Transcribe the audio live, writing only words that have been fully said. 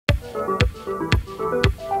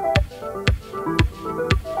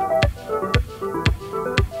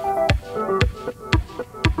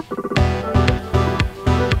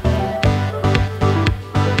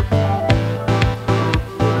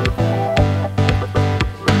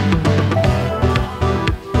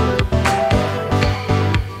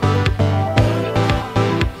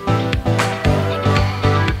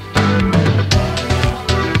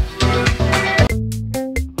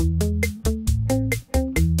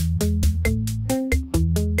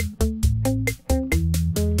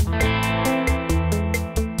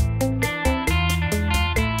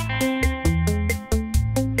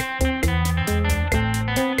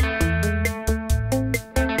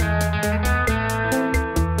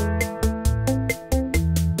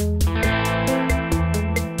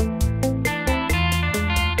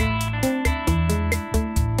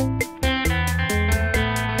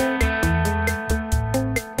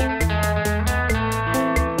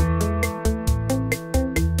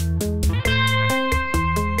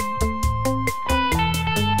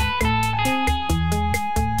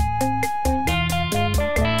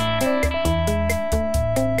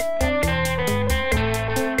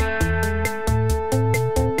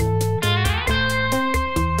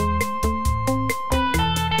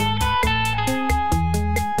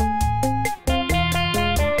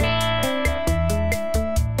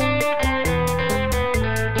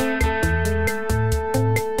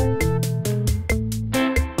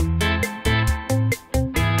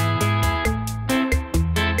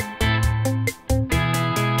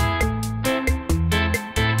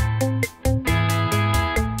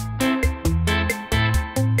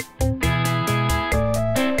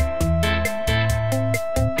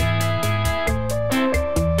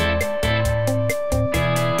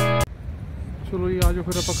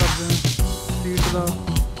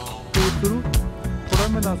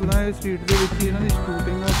दसदा है स्ट्रीट के विच इन्हां दी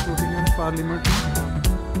स्टूटिंग ने पार्लीमेंट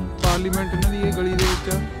इन्हां दी ये गली दे विच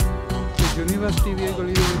ते यूनीवर्सिटी भी ये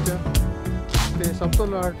गली दे विच ते सब तो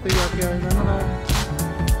लास्ट ते जाके आ जांदा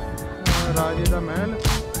इन्हां दा राजे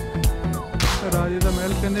दा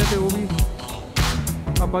महल कहंदे ते वो भी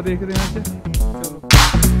आपां देखदे हां चलो।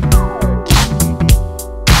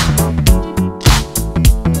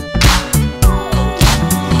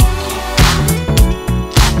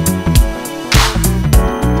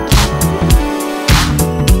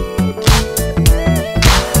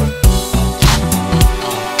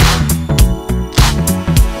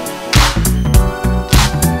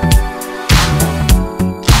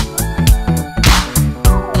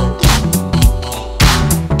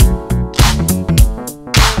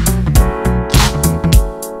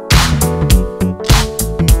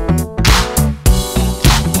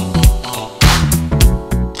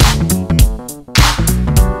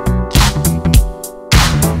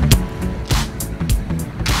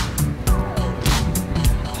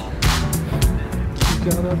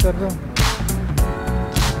 ज़्यादातर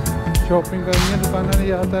शॉपिंग करनी है दुकाना ने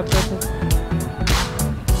ज़्यादातर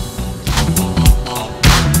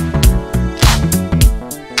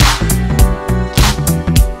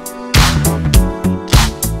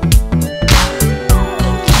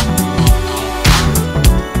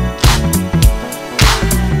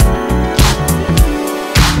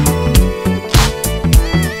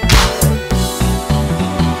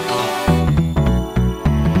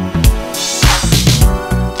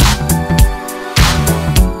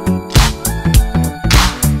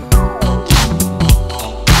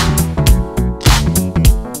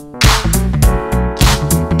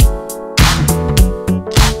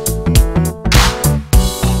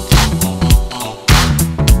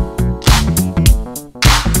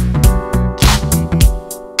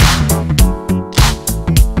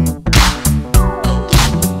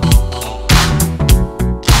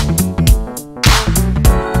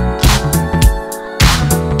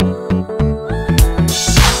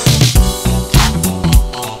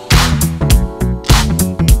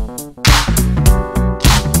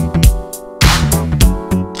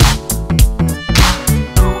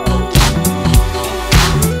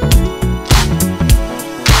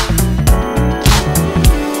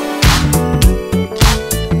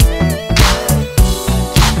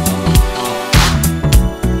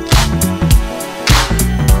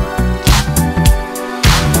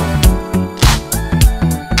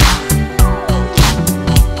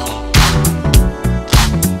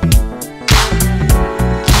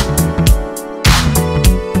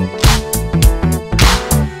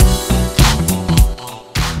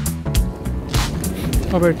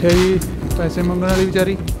बैठे जी पैसे मंगने वाली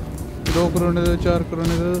बेचारी 2 करोड़ दे 4 करोड़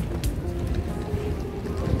दे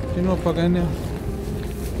जिन्हों आप कहने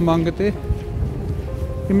मंगते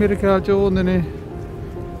कि मेरे ख्याल च होंदे ने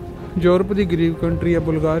यूरोप की गरीब कंट्री है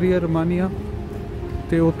बुल्गारिया रोमानिया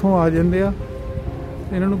तो उत्थों आ जाते हैं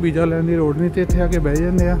इन्हों वीज़ा लैन की लोड़ नहीं तो इत्थे आके बह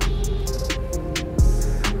जाते हैं।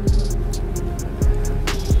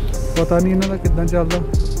 पता नहीं इन्हों का किद्दां चलदा।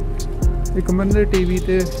 एक मैंने टीवी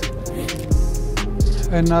ते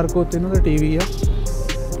NRCO ते इन्हों का टीवी आ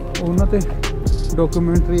उन्होंने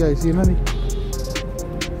डॉक्यूमेंट्री आई सी इन्हों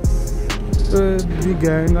की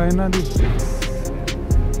गैंग आ इन्हों की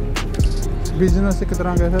बिजनेस एक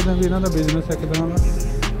तरह कह सकते हैं भी इन्हों का बिजनेस एक तरह का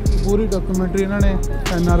पूरी डॉक्यूमेंट्री इन्होंने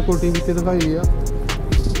NRCO टीवी ते दिखाई है।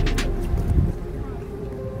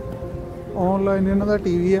 ऑनलाइन इन्हों का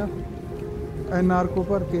टीवी आ NRCO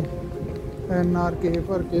भर के NRK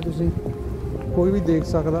भर के तुसी कोई भी देख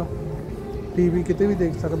सकता टीवी किते भी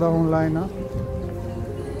देख सकता ऑनलाइन आ।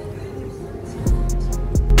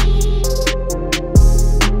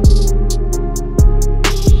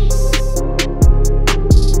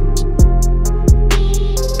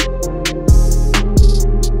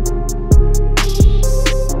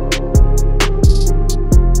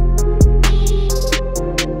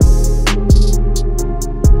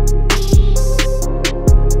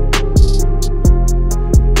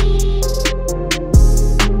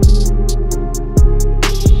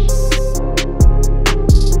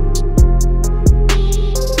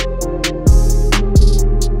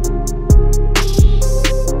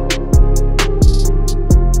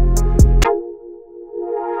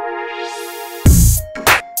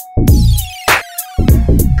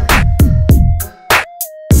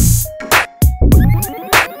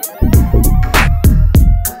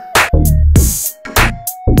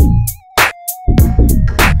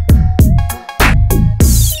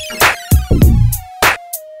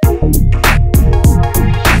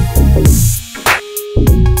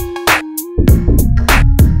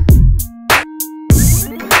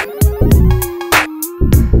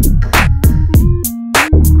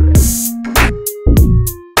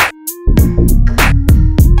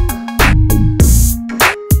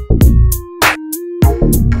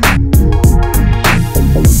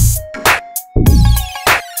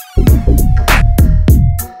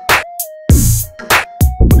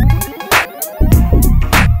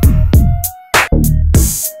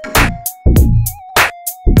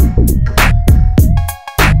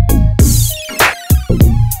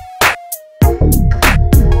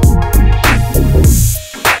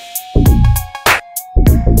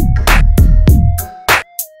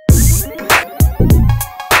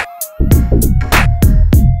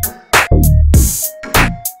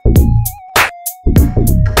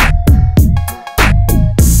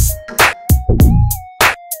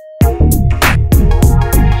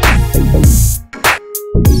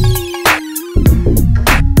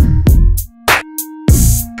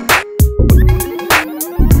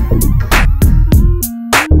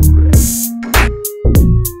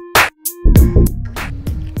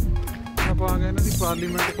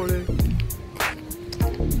 पार्लीमेंट कोले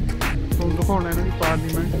तुहानूं दिखाउणा इन्हां दी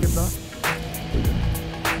पार्लीमेंट किद्दां।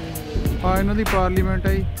 हाँ इन्हां दी पार्लीमेंट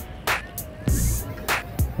है जी।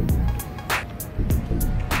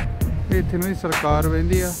 इत्थे इन्हां दी सरकार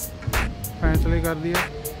बहिंदी आ, फैसले करदी आ।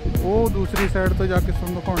 वो दूसरी साइड तो जाके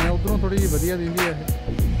तुहानूं दिखाउणे उधरों थोड़ी जी वधिया दिंदी है।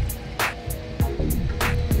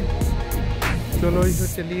 चलो जी फिर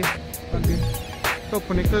चलिए अगे। धुप्प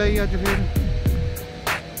निकल आई अज फिर।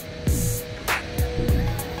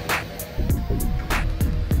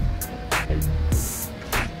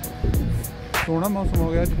 सोहना मौसम हो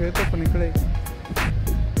गया अज फिर धुप्प निकल आई।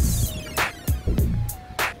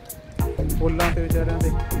 फुल्लां ते बेचारियां दे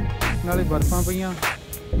नाले बर्फां पईयां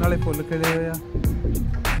नाले फुੱਲ खिले हुए आ।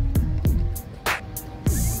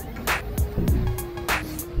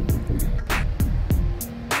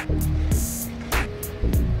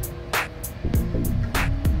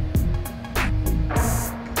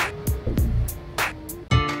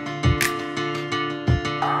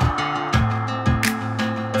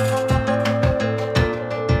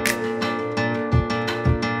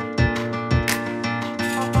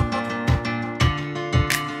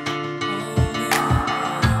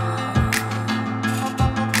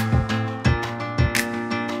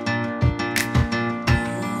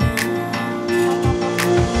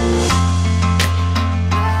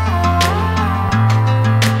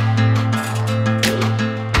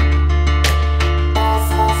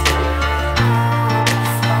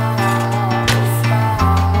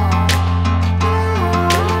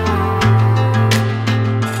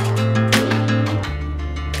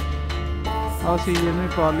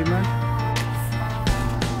 पार्लीमेंट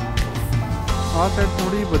आ साइड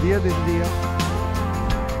थोड़ी वधिया दिखती है।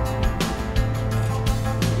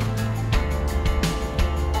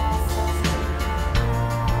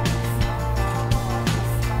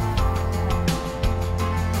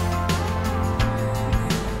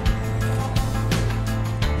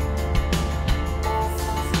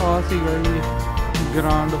 आ सीगा जी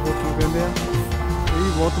ग्रांड होटल कहते हैं, ये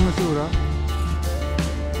बहुत मशहूर है।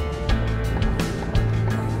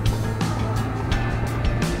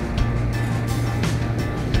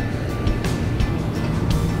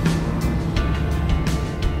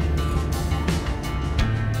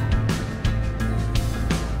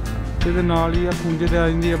 ਇਹਦੇ ਨਾਲ ਹੀ ਆ ਖੂੰਜੇ ਤੇ ਆ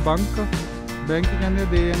ਜਾਂਦੀ ਹੈ ਬੈਂਕ ਕਹਿੰਦੇ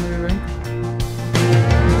ਦੇ ਜਾਂਦੇ ਬੈਂਕ।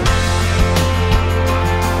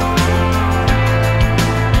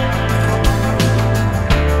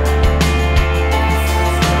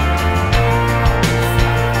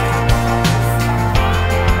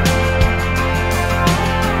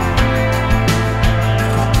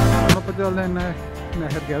 ਹੁਣ ਆਪਾਂ ਚੱਲਦੇ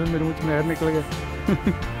ਨਹਿਰ ਗਿਆ ਮੇਰੇ ਮੂੰਹ 'ਚ ਨਹਿਰ ਨਿਕਲ ਗਿਆ।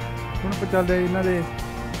 ਹੁਣ ਆਪਾਂ ਚੱਲਦੇ ਇਹਨਾਂ ਦੇ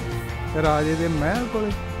ਰਾਜੇ ਦੇ महल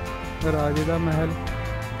ਕੋਲ। राजे का महल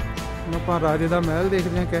हम आप राजे का महल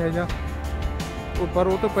देखते हैं किहो जिहा। पर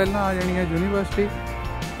वो तो पहला आ जानी है यूनीवर्सिटी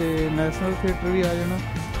तो नैशनल थिएटर भी आ जाना।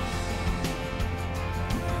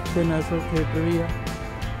 तो नैशनल थिएटर भी आ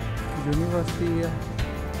यूनीवर्सिटी आ।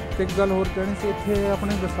 तो एक गल होर कहनी सी, इत्थे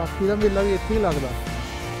अपने विसाखी का मेला भी इत्थे ही लगदा।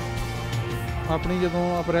 अपनी जदों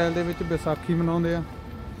अप्रैल दे विच विसाखी मनाउंदे आ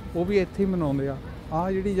वो भी इत्थे ही मनाउंदे आ।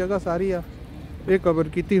 जिहड़ी जगह सारी आ ये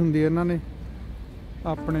कवर कीती हुंदी है इन्हां ने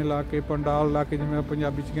अपने इलाके पंडाल इलाके जिवें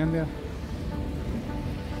पंजाबी च कहंदे आ।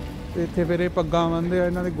 इत्थे फिर पग्गां बन्नदे आ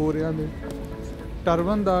इन्हां दे गोरियां दे।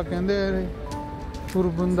 टरबन दा कहंदे आ,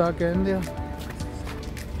 तुरबन दा कहंदे आ।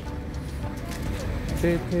 ते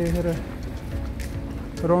इत्थे फिर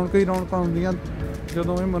रौनक ही रौनकां हुंदियां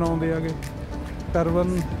जदों ये मनाउंदे आगे टरबन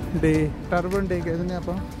डे कह दिंदे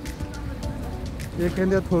आपां। ये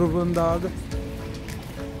कहंदे आ तुरबन दाग।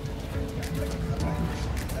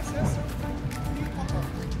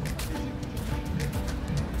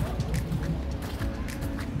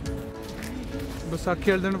 विसाखी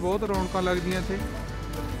वाले दिन बहुत रौनक लगदियां इत्थे।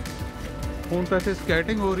 हुण तां इत्थे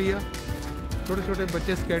स्केटिंग हो रही है, छोटे छोटे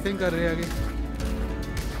बच्चे स्केटिंग कर रहे हैं।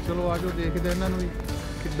 चलो आ जाओ देखते इन्हां नूं भी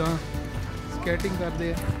किद्दां स्केटिंग करते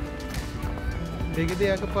हैं, डिगदे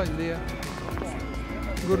आ कि भजदे आ।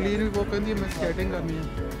 गुरलीन भी बहुत कहती है मैं स्केटिंग करनी है।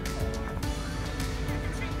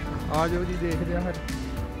 आ जाओ जी देखते हैं। फिर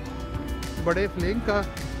बड़े फ्लिंक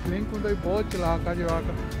हुंदा बहुत चलाक आ जवाक।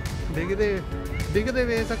 डिगदे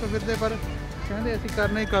बेशक फिरदे पर कहते असीं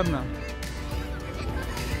करना ही करना।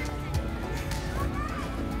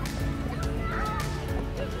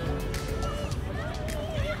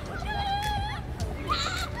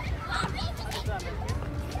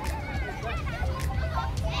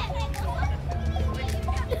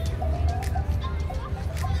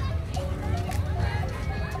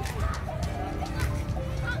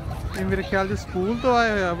 ये मेरे ख्याल से स्कूल तो आए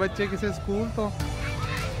हुए बच्चे, किसी स्कूल तो।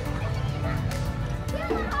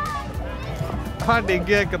 हाँ डिग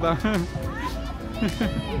गया एकदम।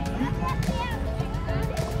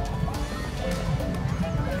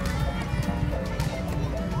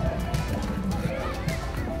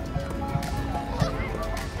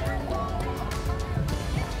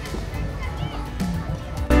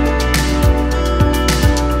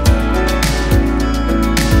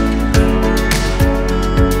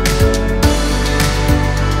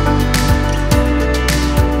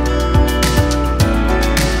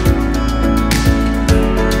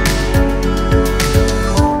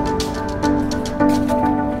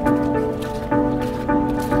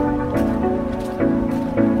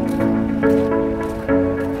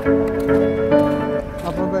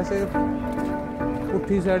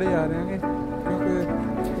 पुठी साइड जा रहे हैं क्योंकि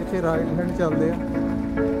इतने राइट हैंड चलते हैं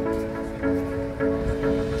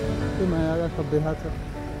तो मैं आ गया खब्बे हाथ।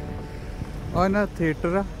 और ना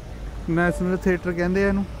थिएटर आ नैशनल थिएटर कहते हैं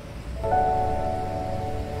इनू।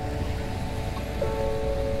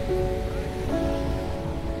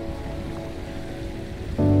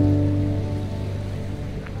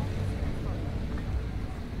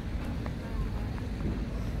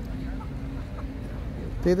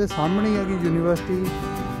 ਤੇ ਇਹਦੇ ਸਾਹਮਣੇ ਹੀ ਹੈਗੀ ਯੂਨੀਵਰਸਿਟੀ।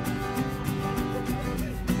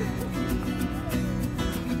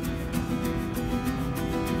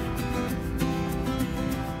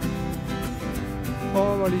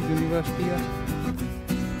 ਉਹ ਵਾਲੀ ਯੂਨੀਵਰਸਿਟੀ ਆ।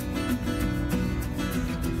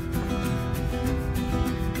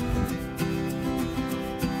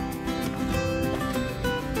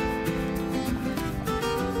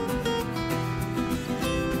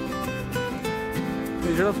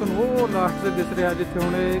 ਜਿਹੜਾ ਤੁਹਾਨੂੰ ਉਹ ਲਾਸਟ ਤੇ ਦਿਸ ਰਿਹਾ ਜਿੱਥੇ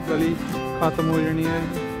ਹੁਣ ਇਹ ਗਲੀ ਖਤਮ ਹੋ ਜਾਣੀ ਹੈ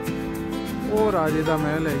ਉਹ ਰਾਜੇ ਦਾ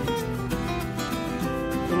ਮਹਿਲ ਹੈ।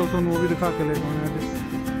 ਚਲੋ ਤੁਹਾਨੂੰ ਉਹ ਵੀ ਦਿਖਾ ਕੇ ਲੈ ਜਾਣਾ ਹੈ।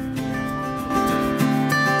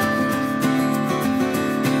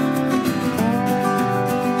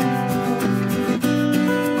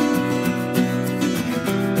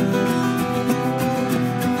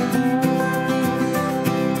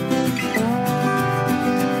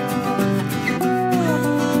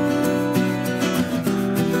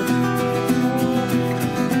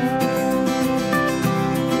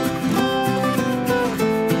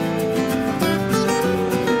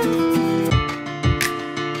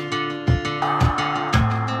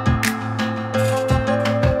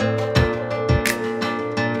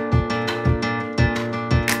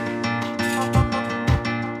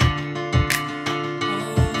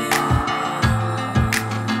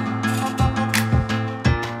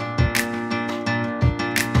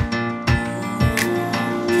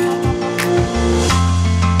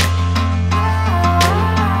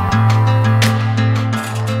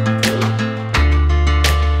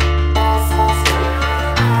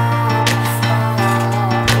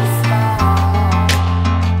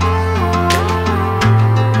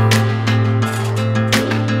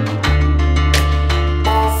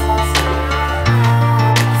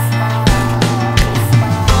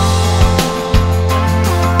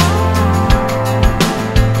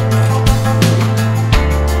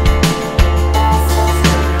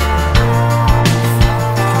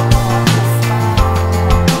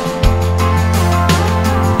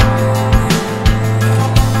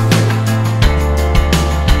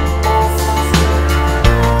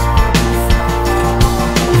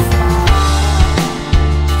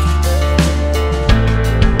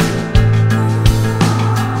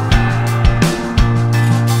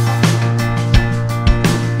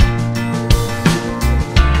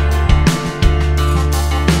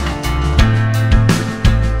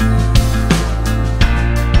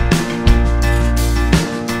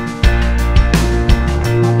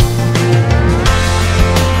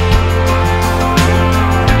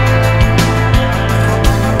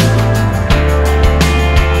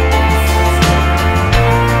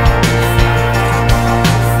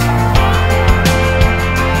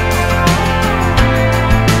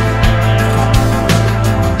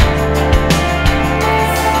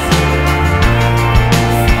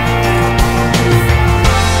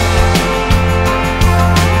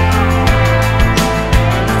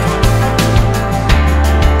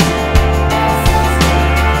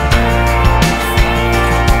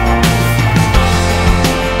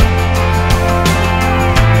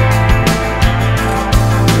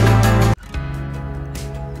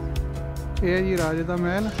 ਇਹ ਹੈ ਜੀ ਰਾਜੇ ਦਾ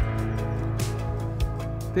ਮਹਿਲ।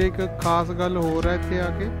 ਤੇ ਇੱਕ ਖਾਸ ਗੱਲ ਹੋਰ ਹੈ ਇੱਥੇ ਆ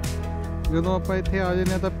ਕੇ, ਜਦੋਂ ਆਪਾਂ ਇੱਥੇ ਆ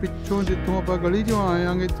ਜਾਂਦੇ ਹਾਂ ਤਾਂ ਪਿੱਛੋਂ ਜਿੱਥੋਂ ਆਪਾਂ ਗਲੀ 'ਚੋਂ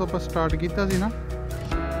ਆਵਾਂਗੇ, ਜਿੱਥੋਂ ਆਪਾਂ ਸਟਾਰਟ ਕੀਤਾ ਸੀ ਨਾ,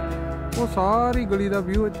 ਉਹ ਸਾਰੀ ਗਲੀ ਦਾ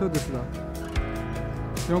ਵਿਊ ਇੱਥੋਂ ਦਿਖਦਾ,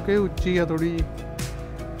 ਕਿਉਂਕਿ ਉੱਚੀ ਆ ਥੋੜੀ ਜਿਹੀ।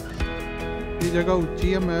 ਇਹ ਜਗ੍ਹਾ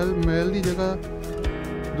ਉੱਚੀ ਆ, ਮਹਿਲ ਦੀ ਜਗ੍ਹਾ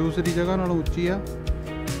ਦੂਸਰੀ ਜਗ੍ਹਾ ਨਾਲੋਂ ਉੱਚੀ ਆ।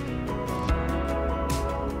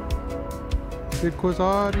 देखो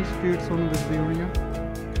सारी स्ट्रीट तुहानूं दिखदी होनी आ।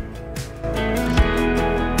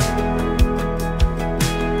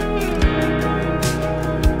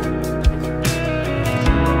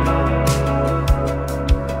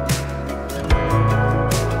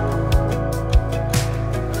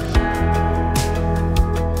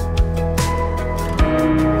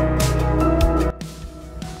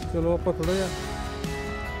 चलो आप थोड़ा जा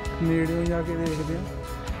नेड़े जाके देखते हैं।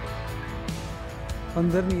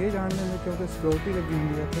 अंदर नहीं है जान देंगे क्योंकि सिक्योरिटी लगी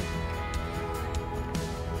हुई है इत्थे।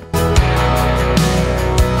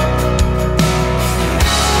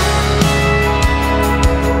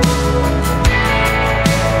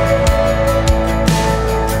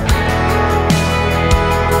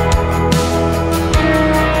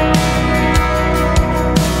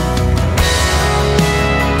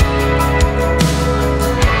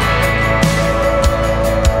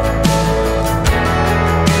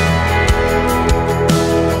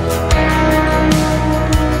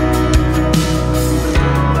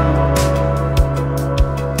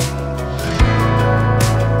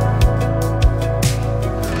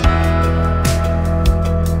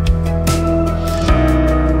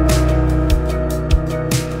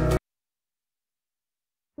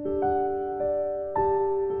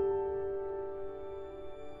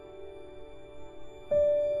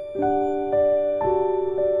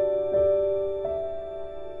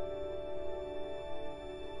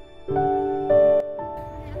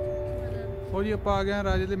 जी आप आ गए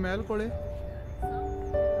राजे के महल कोले।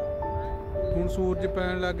 हुण सूरज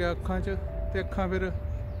पैन लग गया अखां च ते अखां फिर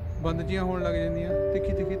बंद जियां होण लग जांदियां,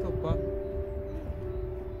 तिखी तिखी धुप्प आ।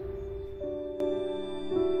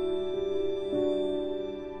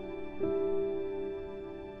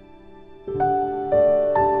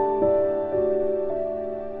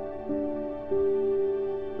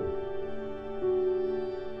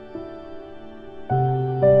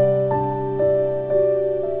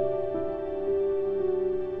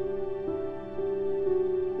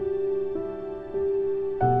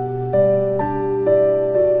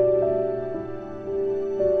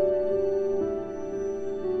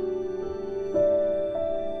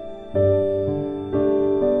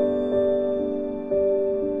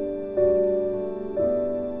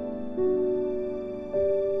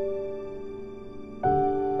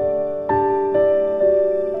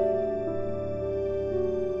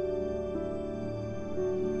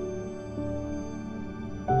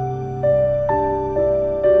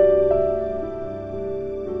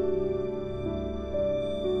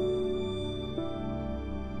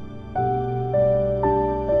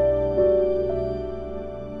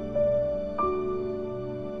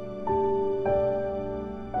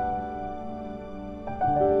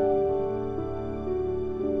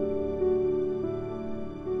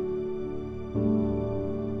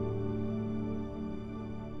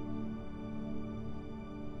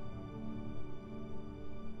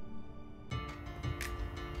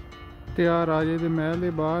 ते आ राजे दे महल दे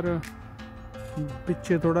बाहर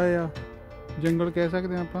पिछे थोड़ा जिहा जंगल कह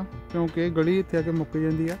सकते हैं आपां, क्योंकि गली इत्थे आके मुक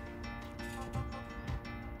जांदी आ।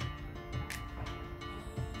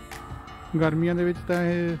 गर्मियां दे विच तां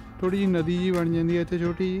इह थोड़ी जी नदी जी बन जांदी है इत्थे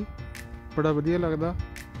छोटी जी, बड़ा वधिया लगदा।